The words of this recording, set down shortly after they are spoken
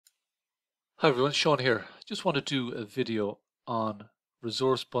Hi everyone, Sean here. Just want to do a video on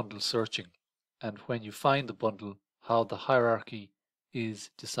resource bundle searching and when you find the bundle, how the hierarchy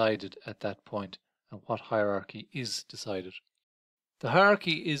is decided at that point and what hierarchy is decided. The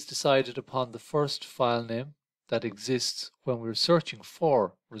hierarchy is decided upon the first file name that exists when we're searching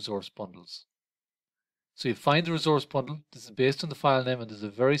for resource bundles. So you find the resource bundle, this is based on the file name, and there's a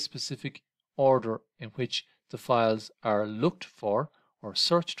very specific order in which the files are looked for or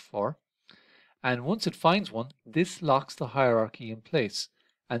searched for. And once it finds one, this locks the hierarchy in place.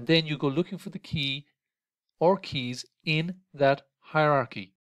 And then you go looking for the key or keys in that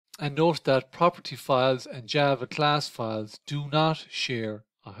hierarchy. And note that property files and Java class files do not share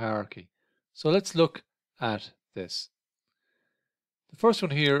a hierarchy. So let's look at this. The first one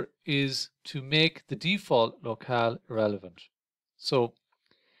here is to make the default locale irrelevant. So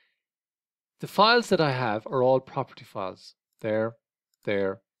the files that I have are all property files. There,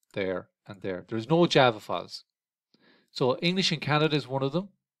 there, there, and there. There's no Java files. So English in Canada is one of them.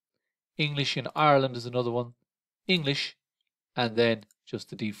 English in Ireland is another one. English, and then just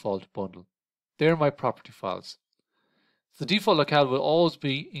the default bundle. They're my property files. The default locale will always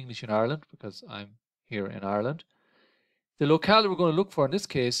be English in Ireland because I'm here in Ireland. The locale we're going to look for in this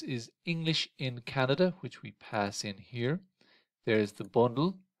case is English in Canada, which we pass in here. There's the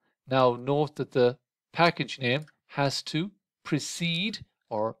bundle. Now note that the package name has to precede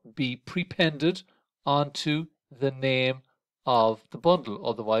or be prepended onto the name of the bundle,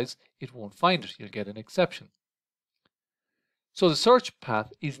 otherwise it won't find it. You'll get an exception. So the search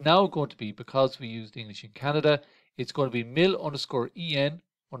path is now going to be, because we used English in Canada, it's going to be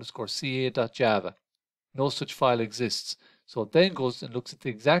mil_en_ca.java. No such file exists. So it then goes and looks at the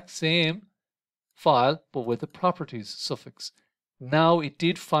exact same file but with the properties suffix. Now it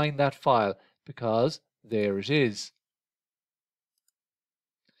did find that file because there it is.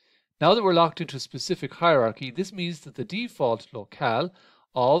 Now that we're locked into a specific hierarchy, this means that the default locale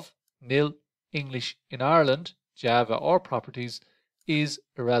of mil English in Ireland, Java or properties is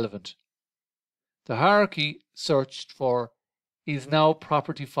irrelevant. The hierarchy searched for is now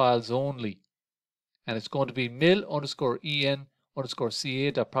property files only. And it's going to be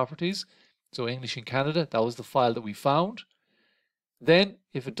mil_en_ca.properties. So English in Canada, that was the file that we found. Then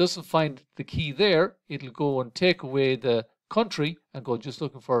if it doesn't find the key there, it'll go and take away the country and go just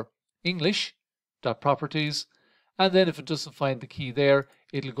looking for English.properties. And then if it doesn't find the key there,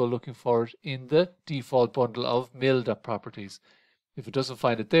 it'll go looking for it in the default bundle of mil.properties. If it doesn't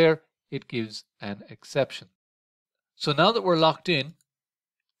find it there, it gives an exception. So now that we're locked in,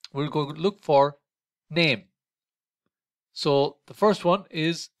 we're going to look for name. So the first one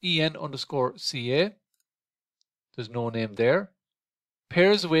is en_ca. There's no name there.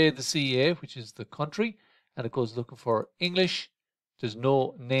 Pairs away the CA, which is the country, and it goes looking for English. There's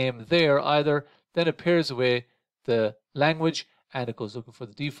no name there either. Then it pairs away the language and it goes looking for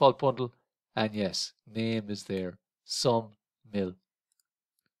the default bundle. And yes, name is there, some mil.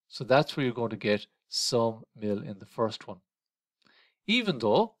 So that's where you're going to get some mil in the first one. Even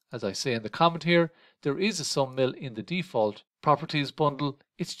though, as I say in the comment here, there is a some mil in the default properties bundle,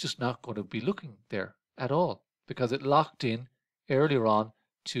 it's just not going to be looking there at all because it locked in earlier on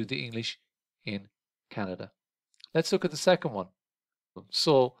to the English in Canada. Let's look at the second one.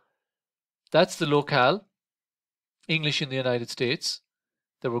 So that's the locale, English in the United States,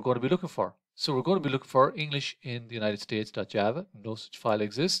 that we're going to be looking for. So we're going to be looking for English in the United States.java. No such file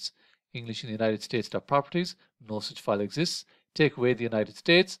exists. English in the United States.properties. No such file exists. Take away the United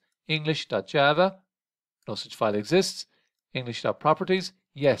States. English.java. No such file exists. English.properties.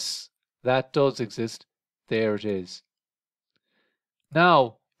 Yes, that does exist. There it is.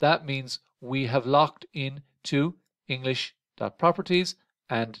 Now that means we have locked in to English.properties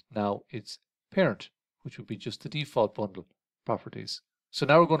and now it's parent, which would be just the default bundle properties. So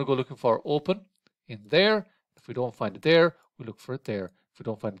now we're going to go looking for open in there. If we don't find it there, we look for it there. If we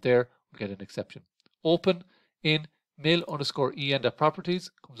don't find it there, we'll get an exception. Open in mil_en.properties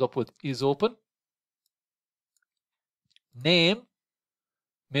comes up with is open. Name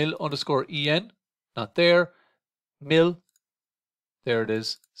mil_en, not there. Mil, there it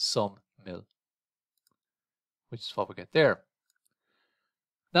is, some mil, which is what we get there.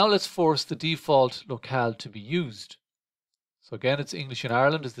 Now let's force the default locale to be used. So again, it's English in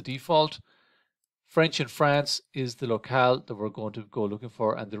Ireland is the default. French in France is the locale that we're going to go looking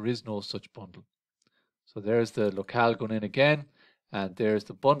for, and there is no such bundle. So there's the locale going in again, and there's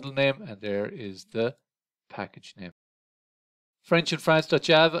the bundle name, and there is the package name. French in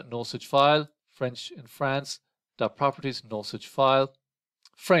France.java, no such file. French in France.properties, no such file.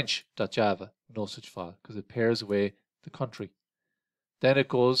 French.java, no such file, because it pairs away the country. Then it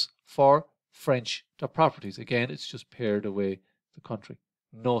goes for French.properties. Again, it's just paired away the country.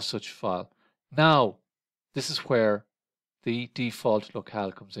 No such file. Now, this is where the default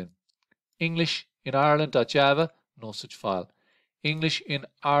locale comes in. English in Ireland.java, no such file. English in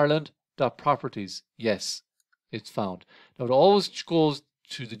Ireland.properties, yes, it's found. Now, it always goes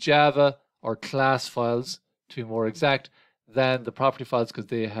to the Java or class files, to be more exact, than the property files because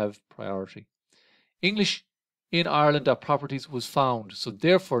they have priority. English in Ireland.properties was found. So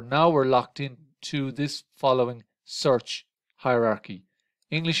therefore, now we're locked into this following search hierarchy.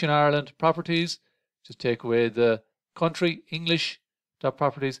 English in Ireland properties, just take away the country,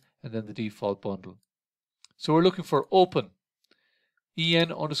 English.properties, and then the default bundle. So we're looking for open.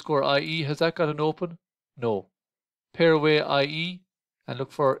 en_IE, has that got an open? No. Pair away IE and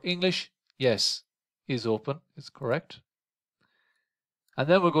look for English. Yes, is open, is correct. And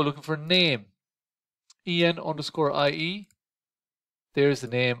then we'll go looking for name. en_IE, there's the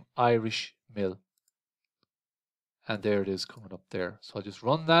name Irish Mill. And there it is coming up there. So I'll just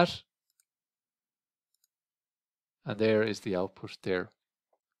run that. And there is the output there.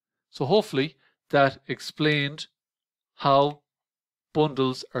 So hopefully that explained how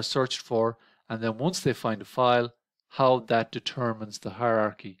bundles are searched for, and then once they find a file, how that determines the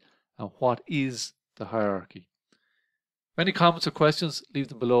hierarchy and what is the hierarchy. Any comments or questions, leave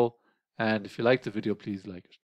them below. And if you like the video, please like it.